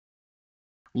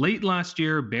Late last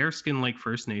year, Bearskin Lake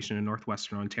First Nation in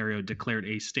Northwestern Ontario declared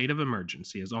a state of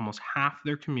emergency as almost half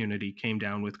their community came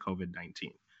down with COVID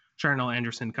 19. Charnel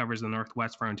Anderson covers the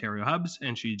Northwestern Ontario hubs,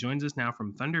 and she joins us now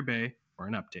from Thunder Bay for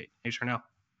an update. Hey, Charnel.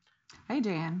 Hey,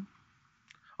 Jan.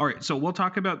 All right, so we'll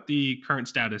talk about the current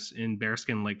status in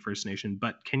Bearskin Lake First Nation,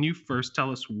 but can you first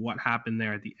tell us what happened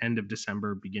there at the end of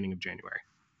December, beginning of January?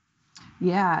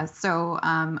 Yeah, so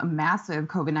a massive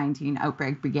COVID-19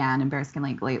 outbreak began in Bearskin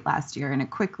Lake late last year, and it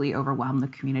quickly overwhelmed the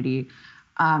community.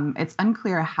 It's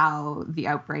unclear how the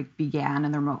outbreak began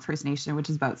in the remote First Nation, which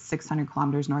is about 600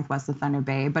 kilometers northwest of Thunder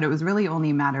Bay, but it was really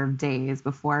only a matter of days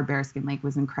before Bearskin Lake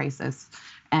was in crisis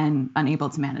and unable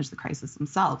to manage the crisis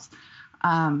themselves.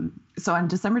 So on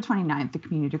December 29th, the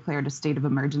community declared a state of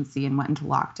emergency and went into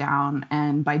lockdown.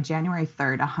 And by January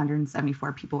 3rd,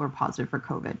 174 people were positive for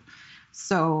COVID.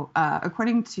 So,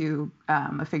 according to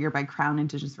a figure by Crown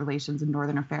Indigenous Relations and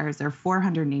Northern Affairs, there are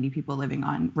 480 people living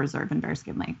on reserve in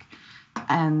Bearskin Lake.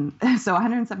 And so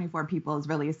 174 people is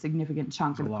really a significant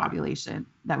chunk It's a of the lot. population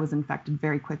that was infected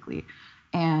very quickly.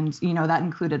 And, that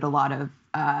included a lot of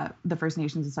the First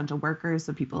Nations essential workers,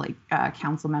 so people like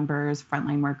council members,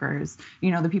 frontline workers,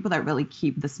 the people that really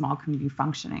keep the small community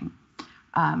functioning.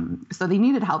 So they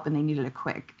needed help and they needed it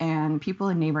quick. And people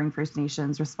in neighboring First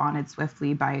Nations responded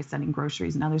swiftly by sending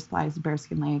groceries and other supplies to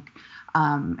Bearskin Lake.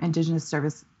 Indigenous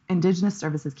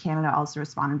Services Canada also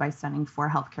responded by sending 4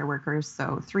 healthcare workers,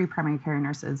 so 3 primary care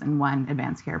nurses and 1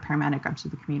 advanced care paramedic up to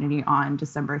the community on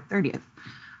December 30th.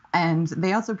 And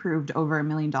they also approved over $1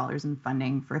 million in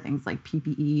funding for things like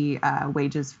PPE,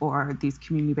 wages for these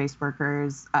community-based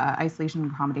workers, isolation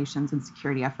accommodations, and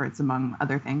security efforts, among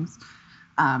other things.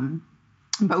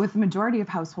 But with the majority of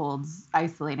households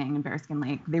isolating in Bearskin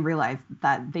Lake, they realized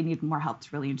that they needed more help to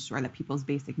really ensure that people's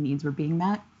basic needs were being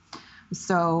met.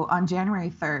 So on January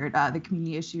 3rd, the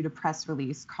community issued a press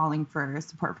release calling for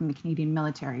support from the Canadian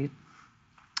military.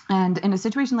 And in a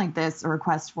situation like this, a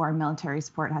request for military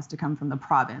support has to come from the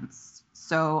province.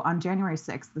 So on January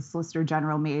 6th, the Solicitor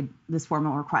General made this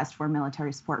formal request for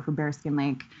military support for Bearskin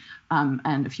Lake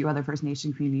and a few other First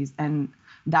Nation communities. And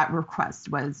that request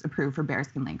was approved for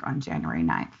Bearskin Lake on January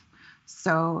 9th.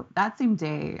 So that same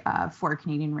day, 4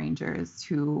 Canadian Rangers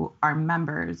who are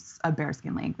members of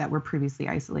Bearskin Lake that were previously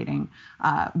isolating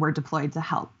were deployed to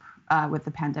help with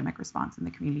the pandemic response in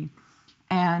the community.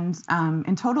 And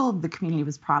in total, the community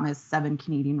was promised 7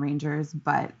 Canadian Rangers,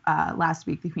 but last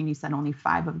week the community said only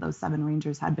 5 of those 7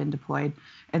 Rangers had been deployed.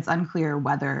 It's unclear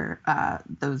whether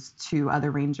those 2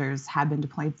 other Rangers have been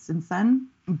deployed since then,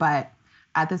 but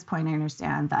at this point, I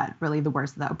understand that really the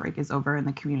worst of the outbreak is over and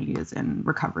the community is in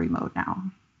recovery mode now.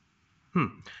 Hmm.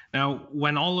 Now,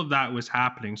 when all of that was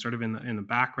happening, sort of in the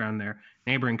background there,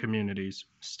 neighboring communities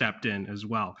stepped in as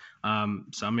well.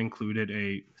 Some included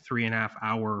a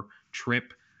 3.5-hour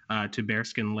trip to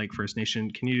Bearskin Lake First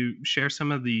Nation. Can you share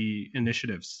some of the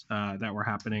initiatives that were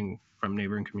happening from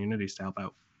neighboring communities to help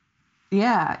out?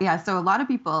 Yeah. So a lot of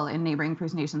people in neighboring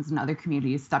First Nations and other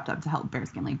communities stepped up to help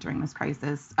Bearskin Lake during this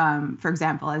crisis. For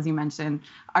example, as you mentioned,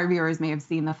 our viewers may have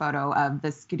seen the photo of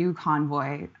the Skidoo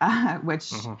convoy,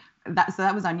 which Uh-huh.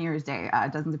 that was on New Year's Day.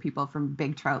 Dozens of people from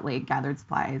Big Trout Lake gathered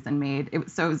supplies and made it.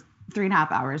 So it was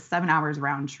 3.5 hours, 7 hours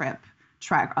round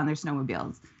trek on their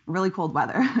snowmobiles. Really cold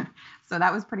weather, so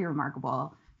that was pretty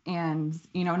remarkable. And,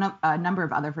 a number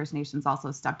of other First Nations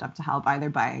also stepped up to help, either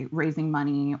by raising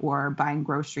money or buying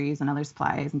groceries and other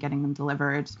supplies and getting them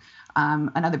delivered.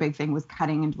 Another big thing was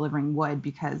cutting and delivering wood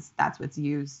because that's what's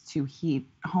used to heat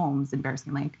homes in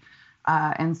Bearskin Lake.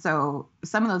 And so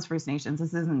some of those First Nations,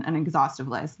 this isn't an exhaustive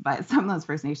list, but some of those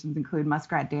First Nations include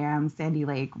Muskrat Dam, Sandy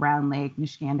Lake, Round Lake,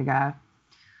 Nishnandaga.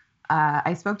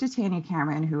 I spoke to Tanya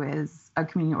Cameron, who is a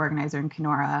community organizer in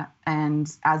Kenora,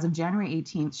 and as of January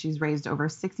 18th, she's raised over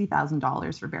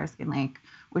 $60,000 for Bearskin Lake,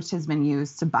 which has been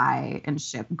used to buy and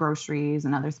ship groceries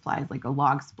and other supplies like a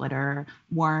log splitter,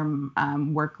 warm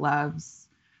work gloves,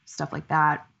 stuff like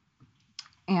that.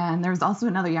 And there's also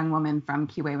another young woman from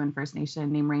Kiwaywin First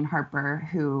Nation named Rain Harper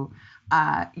who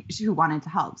wanted to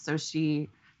help. So she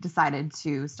decided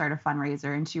to start a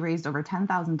fundraiser, and she raised over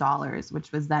 $10,000,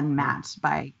 which was then matched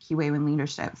by Kiwaywin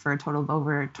leadership for a total of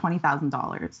over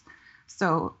 $20,000.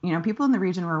 So, people in the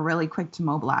region were really quick to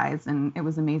mobilize, and it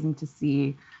was amazing to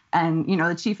see. And,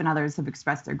 the chief and others have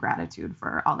expressed their gratitude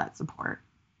for all that support.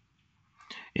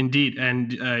 Indeed.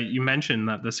 And you mentioned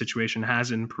that the situation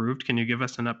has improved. Can you give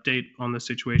us an update on the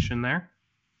situation there?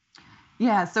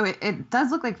 Yeah, so it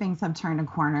does look like things have turned a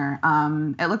corner.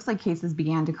 It looks like cases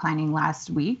began declining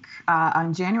last week.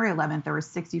 On January 11th, there were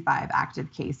 65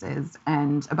 active cases.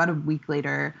 And about a week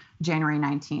later, January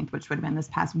 19th, which would have been this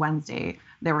past Wednesday,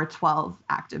 there were 12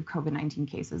 active COVID-19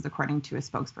 cases, according to a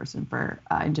spokesperson for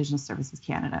Indigenous Services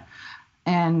Canada.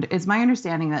 And it's my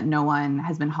understanding that no one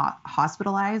has been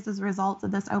hospitalized as a result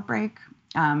of this outbreak.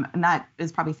 And that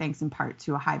is probably thanks in part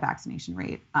to a high vaccination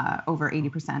rate. Over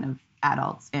 80% of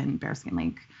adults in Bearskin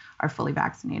Lake are fully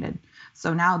vaccinated.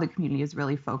 So now the community is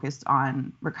really focused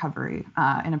on recovery.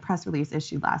 In a press release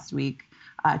issued last week,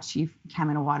 Chief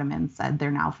Kamina Waterman said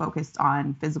they're now focused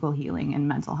on physical healing and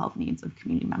mental health needs of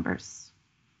community members.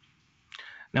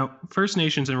 Now, First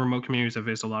Nations and remote communities have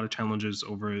faced a lot of challenges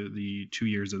over the 2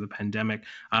 years of the pandemic.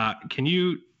 Can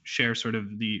you share sort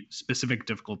of the specific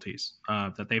difficulties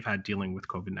that they've had dealing with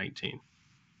COVID-19?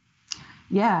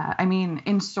 Yeah, I mean,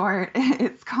 in short,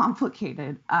 it's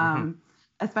complicated.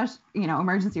 Especially,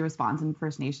 emergency response in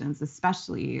First Nations,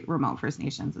 especially remote First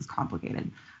Nations, is complicated.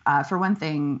 For one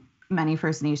thing, many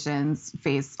First Nations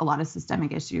face a lot of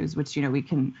systemic issues, which, we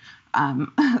can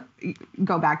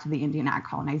go back to the Indian Act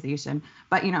colonization.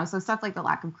 But, so stuff like the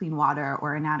lack of clean water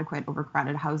or inadequate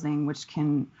overcrowded housing, which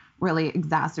can really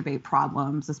exacerbate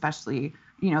problems, especially,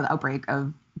 the outbreak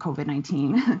of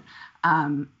COVID-19.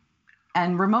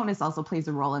 And remoteness also plays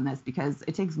a role in this because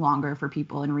it takes longer for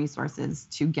people and resources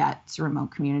to get to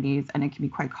remote communities, and it can be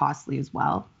quite costly as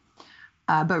well.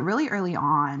 But really early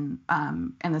on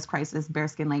in this crisis,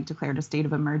 Bearskin Lake declared a state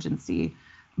of emergency.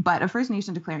 But a First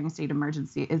Nation declaring a state of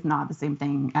emergency is not the same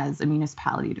thing as a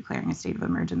municipality declaring a state of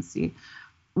emergency.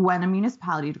 When a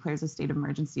municipality declares a state of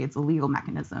emergency, it's a legal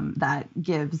mechanism that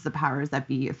gives the powers that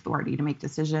be authority to make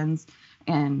decisions.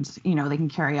 And, they can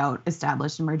carry out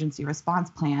established emergency response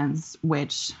plans,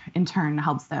 which in turn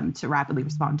helps them to rapidly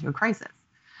respond to a crisis.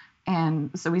 And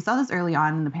so we saw this early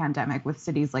on in the pandemic with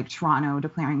cities like Toronto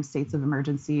declaring states of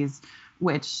emergencies,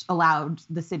 which allowed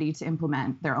the city to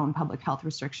implement their own public health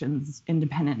restrictions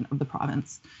independent of the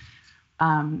province.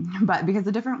 But because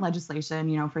of different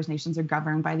legislation, First Nations are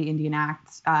governed by the Indian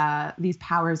Act, these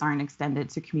powers aren't extended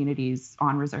to communities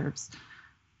on reserves.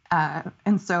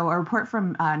 And so a report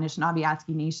from Anishinaabe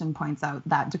Nation points out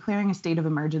that declaring a state of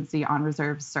emergency on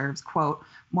reserves serves, quote,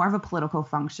 more of a political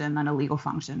function than a legal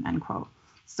function, end quote.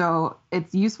 So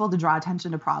it's useful to draw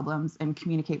attention to problems and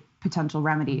communicate potential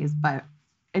remedies, but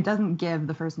it doesn't give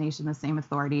the First Nation the same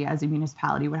authority as a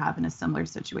municipality would have in a similar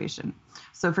situation.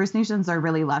 So First Nations are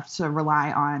really left to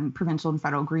rely on provincial and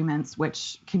federal agreements,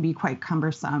 which can be quite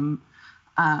cumbersome,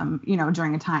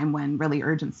 during a time when really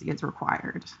urgency is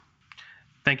required.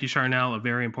 Thank you, Charnel. A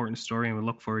very important story, and we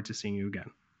look forward to seeing you again.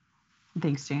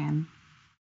 Thanks, Jan.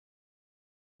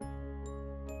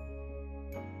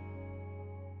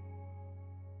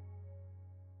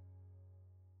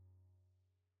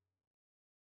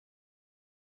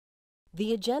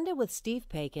 The Agenda with Steve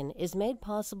Paikin is made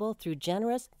possible through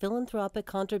generous philanthropic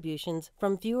contributions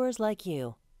from viewers like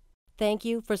you. Thank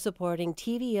you for supporting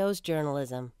TVO's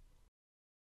journalism.